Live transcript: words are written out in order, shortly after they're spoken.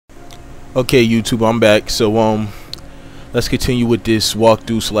Okay, YouTube, I'm back. So let's continue with this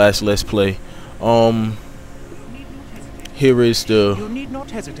walkthrough slash let's play. Here is the. You need not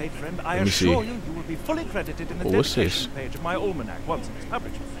hesitate, friend. I Let me assure see. you will be fully credited in the What's this? dedication page of my almanac once it's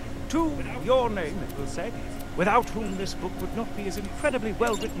published. To your name, it will say, without whom this book would not be as incredibly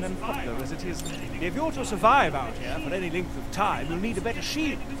well written and popular as it is. If you're to survive out here for any length of time, you'll need a better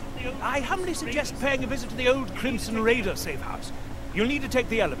shield. I humbly suggest paying a visit to the old Crimson Raider safe house. You'll need to take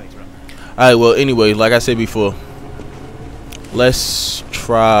the elevator up. Alright, well, anyway, like I said before, let's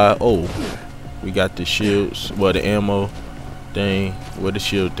try. Oh, we got the shields. Well, the ammo thing. Where the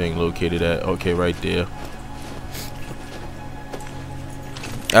shield thing located at? Okay, right there.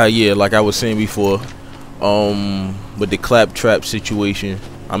 Yeah, like I was saying before, with the claptrap situation,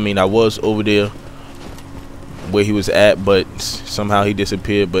 I mean, I was over there where he was at, but somehow he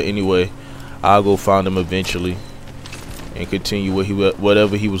disappeared. But anyway, I'll go find him eventually and continue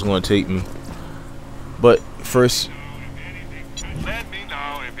whatever he was going to take me. But first,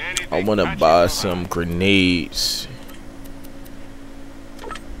 I want to buy some grenades,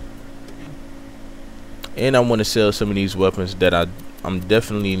 and I want to sell some of these weapons that I'm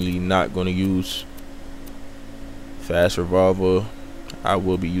definitely not going to use. Fast revolver, I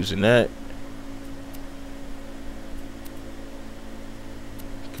will be using that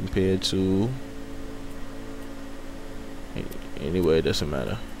compared to. Anyway, it doesn't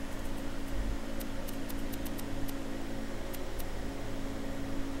matter.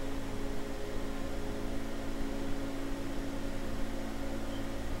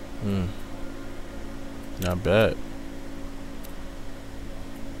 Not bad.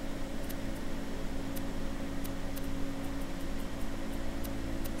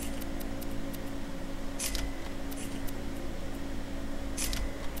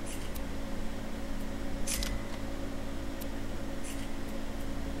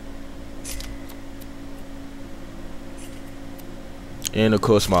 And of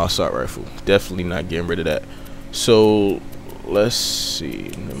course my assault rifle. Definitely not getting rid of that. So let's see.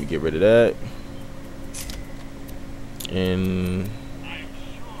 Let me get rid of that. And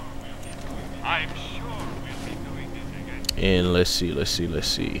let's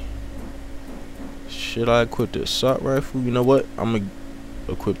see. Should I equip the assault rifle? You know what? I'm gonna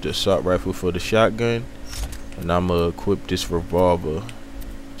equip the assault rifle for the shotgun, and I'm gonna equip this revolver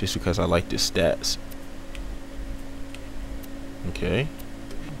just because I like the stats. Okay.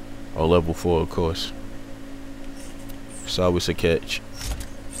 Oh, level 4, of course. It's always a catch.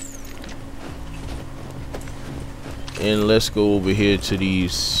 And let's go over here to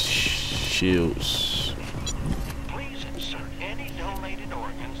these shields. Please insert any donated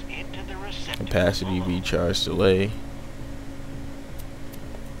organs into the receptacle. Capacity recharge delay.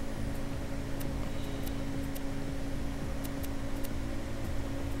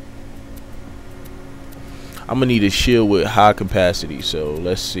 I'm gonna need a shield with high capacity, so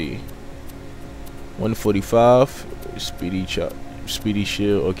let's see. 145 speedy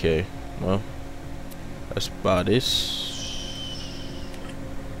shield. Okay, well, let's buy this.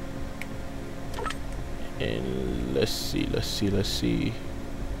 And let's see.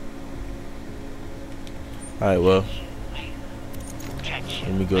 Alright, well,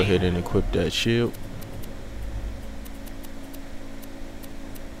 let me go ahead and equip that shield.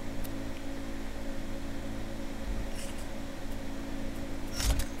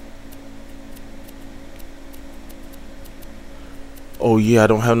 Oh yeah, I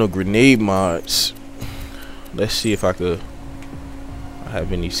don't have no grenade mods. Let's see if I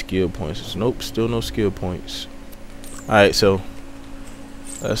have any skill points. Nope, still no skill points. Alright, so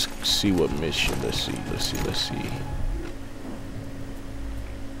let's see what mission. Let's see.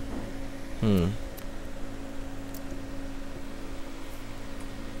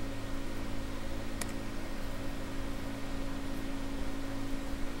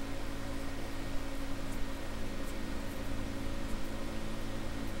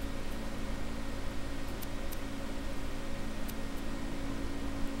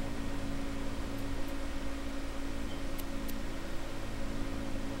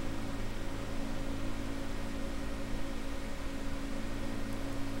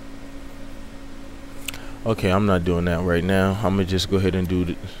 Okay, I'm not doing that right now. I'm gonna just go ahead and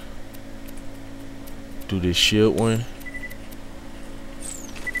do this shield one.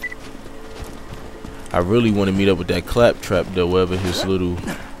 I really want to meet up with that claptrap though, wherever his little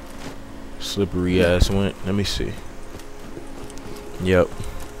slippery ass went. Let me see. Yep.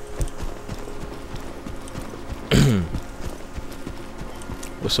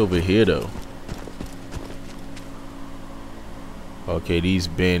 What's over here though? Okay, these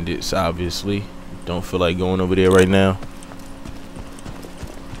bandits obviously. Don't feel like going over there right now.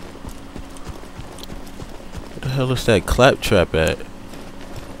 hell is that claptrap at?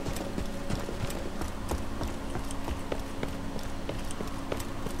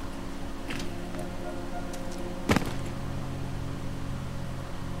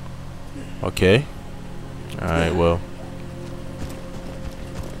 Okay. Alright, well.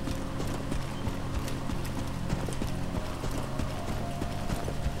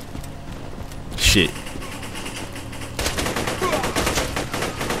 Shit.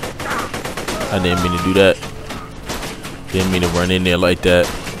 I didn't mean to do that. Didn't mean to run in there like that.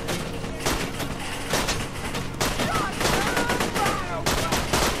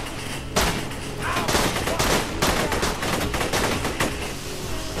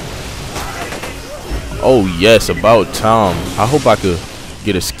 Oh yes, about time. I hope I could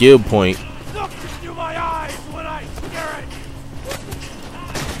get a skill point. Look into my eyes when I scare it.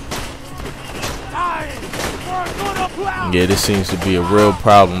 Dying for a good applause. Yeah, this seems to be a real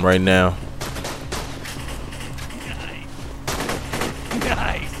problem right now.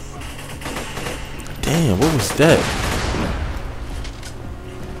 Nice. Damn, what was that?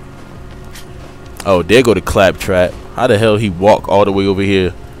 Oh, there go the claptrap. How the hell he walk all the way over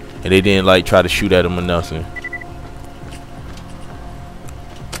here and they didn't like try to shoot at him or nothing?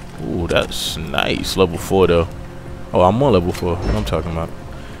 Ooh, that's nice. Level 4 though. Oh, I'm on level 4. What I'm talking about.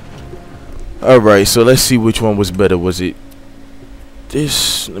 Alright, so let's see which one was better. Was it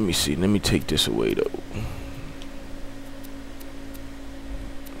this? Let me see. Let me take this away though.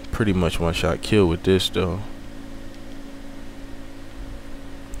 Pretty much one shot kill with this though.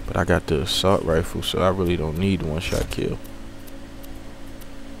 But I got the assault rifle, so I really don't need one shot kill.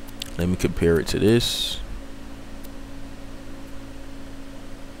 Let me compare it to this.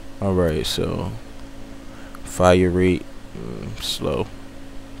 Alright, so fire rate, slow,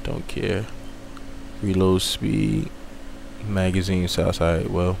 don't care. Reload speed, magazine size.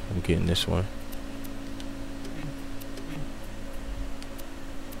 Alright, well, I'm getting this one.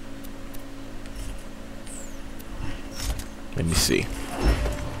 Let me see.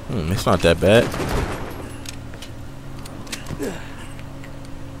 It's not that bad.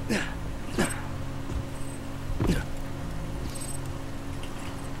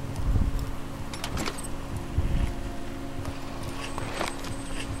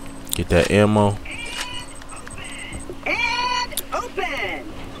 Get that ammo. And open.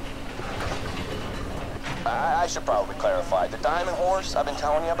 I should probably clarify. The diamond horse I've been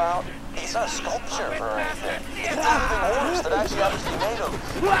telling you about, it's not a sculpture or anything. It's a living horse that actually happens to be made of.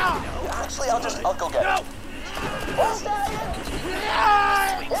 Actually, I'll go get it.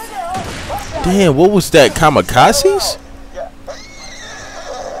 Damn, what was that? Kamikazes? Yeah.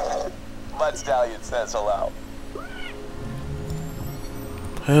 Mud Stallion says hello.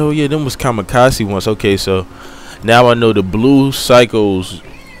 Hell yeah, them was kamikaze ones. Okay, so now I know the blue cycles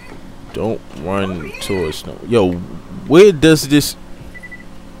don't run towards no. Yo, where does this?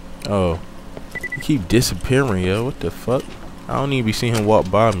 Oh, he keep disappearing, yo. What the fuck? I don't even be seeing him walk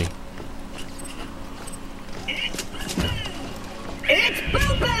by me. It's Boo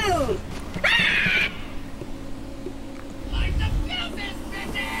Boo. Light the fuses, bitches!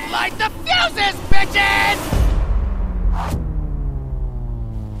 Light the fuses, bitches!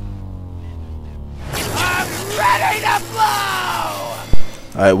 I'm ready to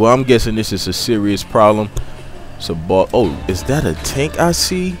blow! Alright, well, I'm guessing this is a serious problem. It's a ball. Oh, is that a tank I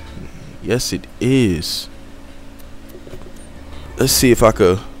see? Yes, it is. Let's see if I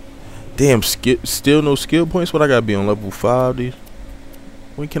could. Damn, still no skill points? What I gotta be on level 5? Dude?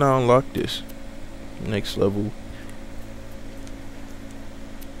 When can I unlock this? Next level.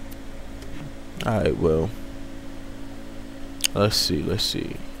 Alright, well. Let's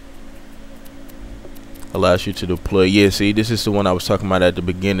see. Allows you to deploy. Yeah, see, this is the one I was talking about at the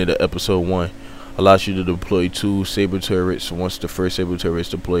beginning of episode 1. Allows you to deploy 2 saber turrets. Once the first saber turret is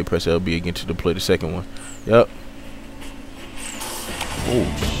deployed, press LB again to deploy the second one. Yep. Oh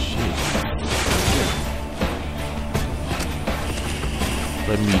shit.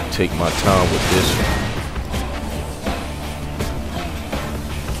 Let me take my time with this one.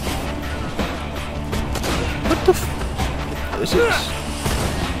 What the f? This is.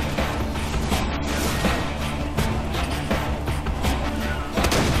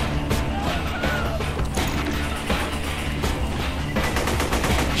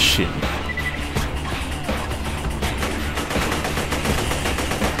 Shit.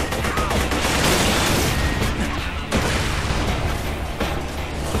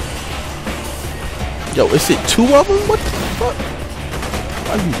 Yo, is it 2 of them? What the fuck?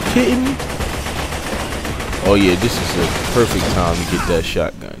 Are you kidding me? Oh yeah, this is the perfect time to get that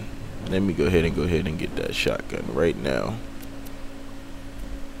shotgun. Let me go ahead and get that shotgun right now.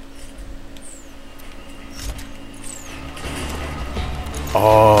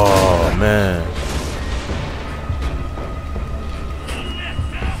 Oh man.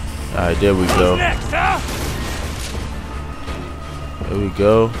 Alright, there we go. There we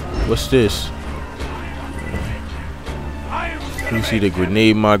go. What's this? You see the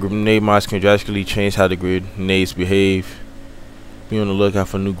grenade mod. Grenade mods can drastically change how the grenades behave. Be on the lookout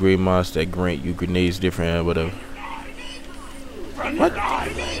for new grenade mods that grant you grenades different and whatever. What?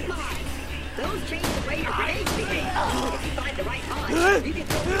 Those change the way your grenades behave. If you find the right mod, you can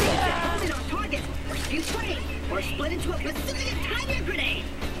throw grenades that home in on targets, or spew flame, or split into a bazillion tinier grenades.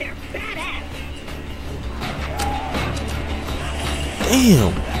 They're badass.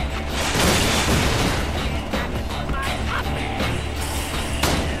 Damn.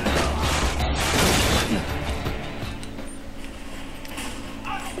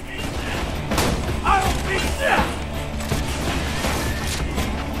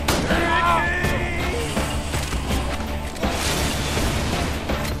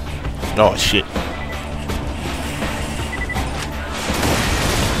 Oh shit.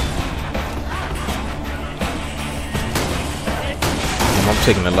 I'm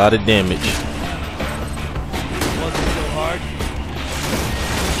taking a lot of damage. Wasn't so hard.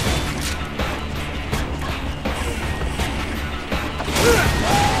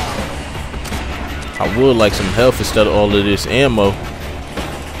 I would like some health instead of all of this ammo.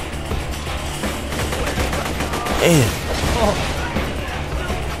 Damn.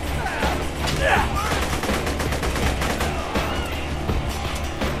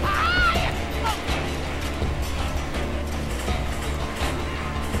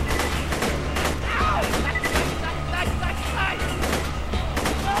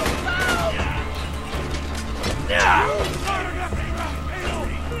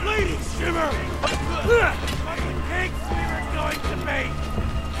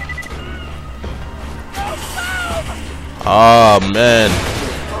 Oh man.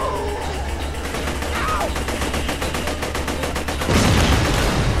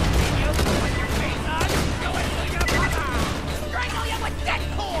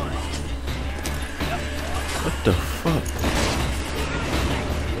 What the fuck?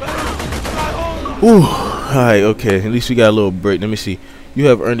 Ooh. Alright, okay. At least we got a little break. Let me see. You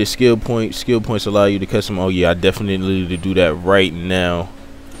have earned a skill point. Skill points allow you to custom. Oh yeah, I definitely need to do that right now.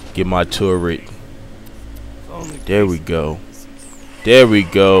 Get my turret. There we go. There we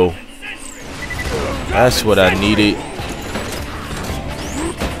go. That's what I needed.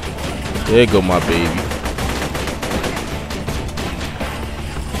 There go my baby.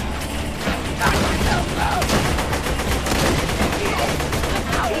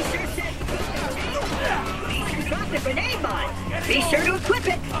 Drop the grenade mod. Be sure to equip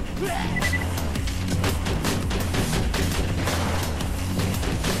it.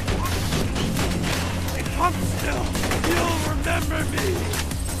 I'm still. You'll remember me.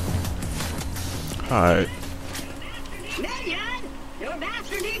 Alright. Minion, your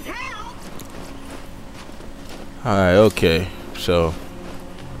master needs help. Alright, okay. So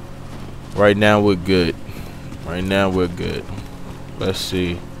right now we're good. Right now we're good. Let's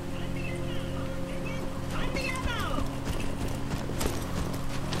see.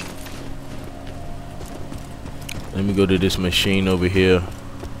 Let me go to this machine over here.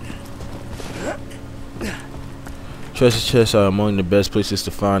 Treasure chests are among the best places to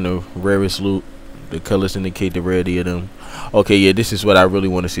find the rarest loot. The colors indicate the rarity of them. Okay, yeah, this is what I really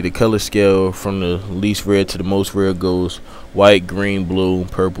want to see. The color scale from the least rare to the most rare goes white, green, blue,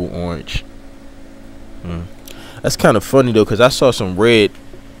 purple, orange. That's kind of funny though, because I saw some red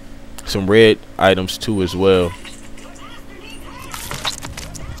items too as well.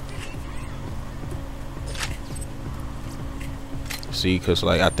 See, because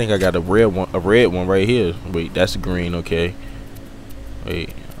like I think I got a red one right here. Wait, that's green. Okay,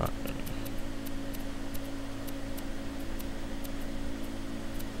 wait,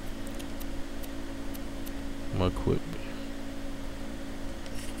 I'm gonna equip.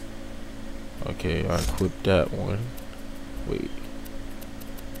 Okay, I equipped that one. Wait,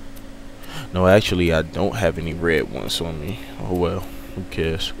 no, actually I don't have any red ones on me. Oh well, who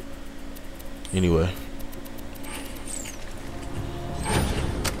cares? Anyway.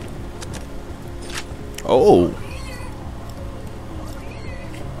 Oh,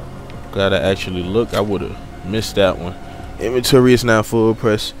 gotta actually look. I would have missed that one. Inventory is now full.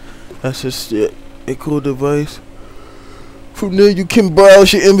 Press. That's just it. A cool device. From there, you can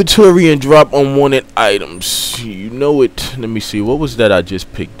browse your inventory and drop unwanted items. You know it. Let me see. What was that I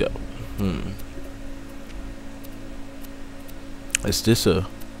just picked up? Is this a?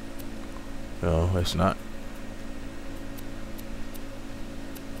 No, it's not.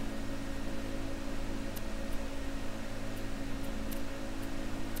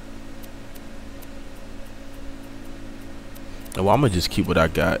 Well, I'm gonna just keep what I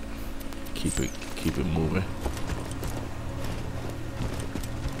got. Keep it moving.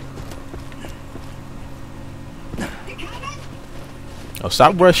 Oh,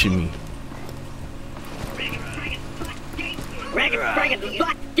 stop rushing me. Ragged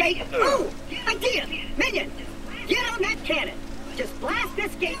black gate. Ooh, idea. Minion, get on that cannon. Just blast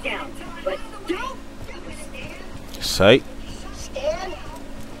this gate down. But don't. Sight. Stan,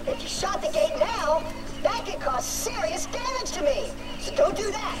 if you shot the gate now, that could cause serious damage to me. So don't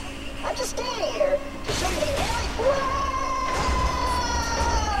do that. I'm just standing here to show you the area. Whoa!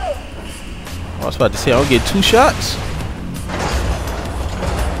 I was about to say I'll get 2 shots.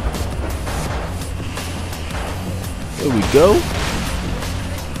 There we go.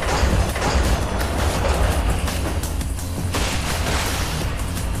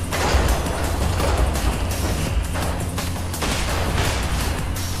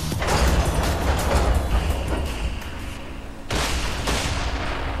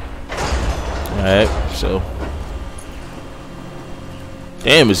 Alright, so.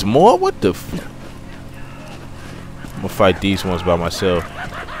 Damn, it's more? What the f? I'm gonna fight these ones by myself.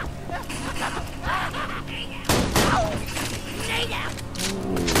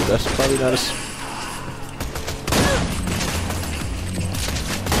 Ooh, that's probably not a.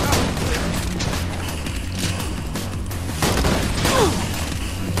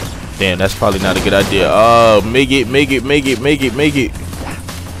 Damn, that's probably not a good idea. Oh, make it.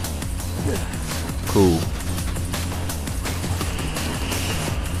 Cool.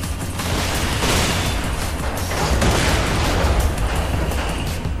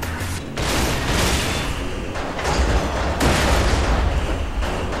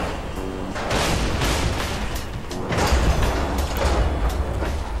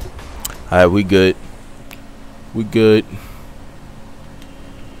 Alright, we good. We good.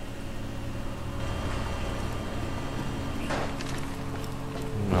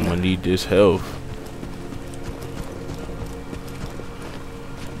 I'm gonna need this health.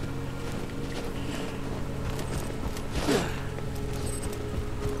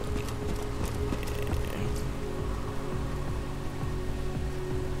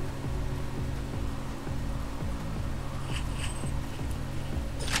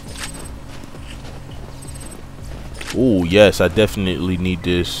 Oh yes, I definitely need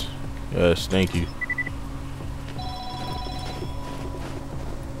this. Yes, thank you.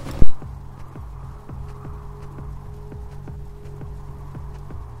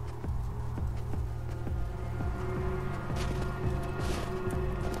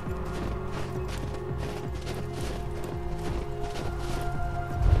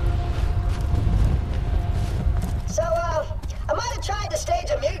 So, I might have tried to stage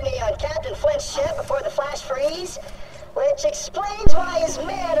a mutiny on Captain Flint's ship before the flash freeze, which explains why his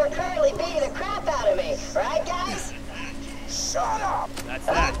men are currently beating the crap out of me. Right, guys? Shut up! That's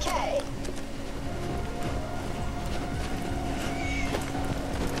that. Okay.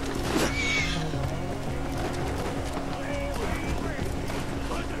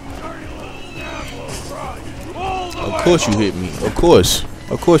 Of course you hit me. Of course.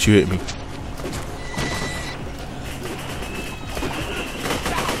 Of course you hit me.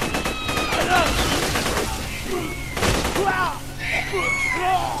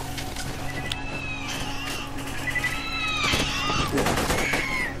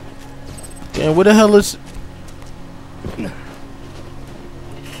 Damn, where the hell is...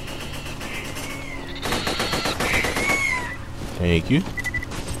 Thank you.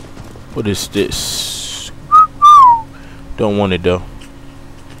 What is this? Don't want it though.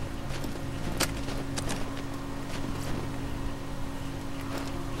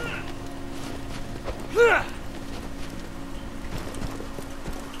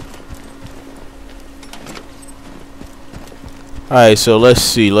 Alright, so let's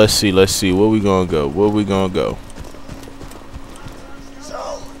see. Where we gonna go?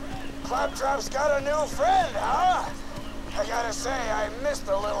 So, Claptrap's got a new friend, huh? I gotta say, I missed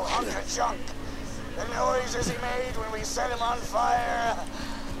the little hunk of junk. The noises he made when we set him on fire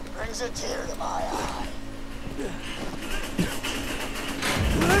brings a tear to my eye.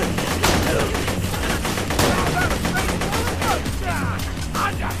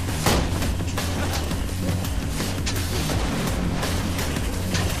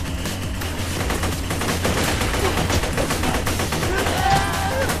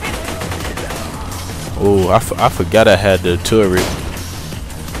 Oh, I forgot I had the turret.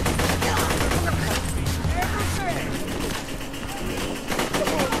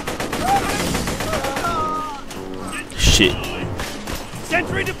 Shit.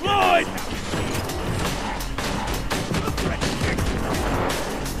 Sentry deployed!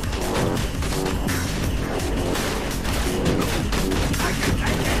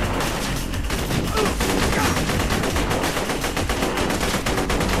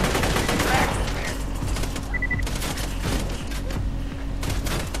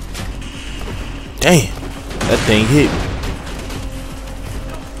 Damn, that thing hit me.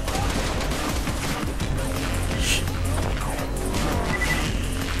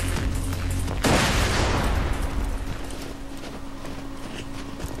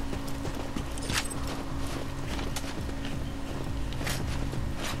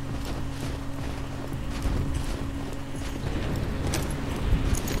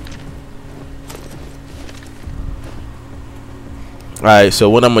 Alright, so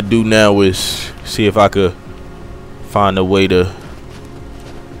what I'm gonna do now is see if I could find a way to,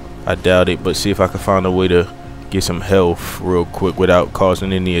 I doubt it, but see if I can find a way to get some health real quick without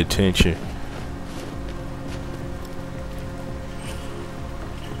causing any attention.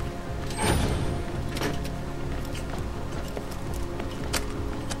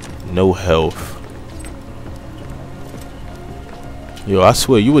 No health. Yo, I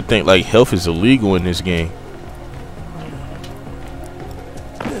swear you would think like health is illegal in this game.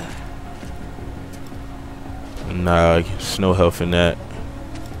 Nah, there's no health in that.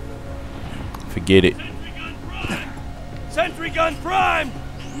 Forget it. Sentry gun prime!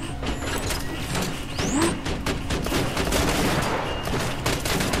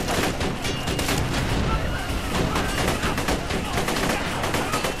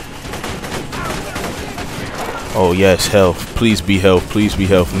 Oh yes, health. Please be health. Please be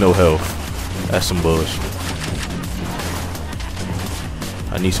health. No health. That's some bullshit.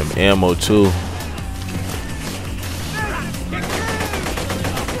 I need some ammo too.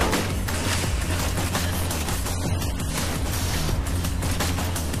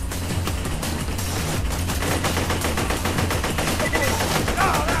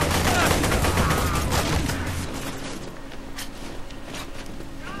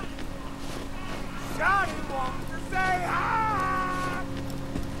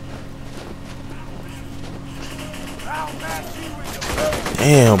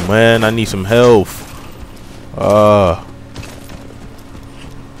 Damn, man, I need some health.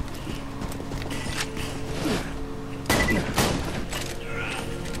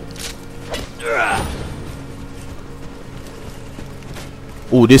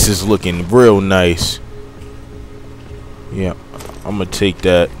 Ooh, this is looking real nice. Yeah, I'm gonna take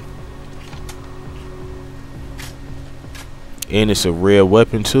that. And it's a rare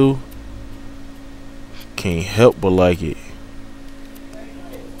weapon too. Can't help but like it.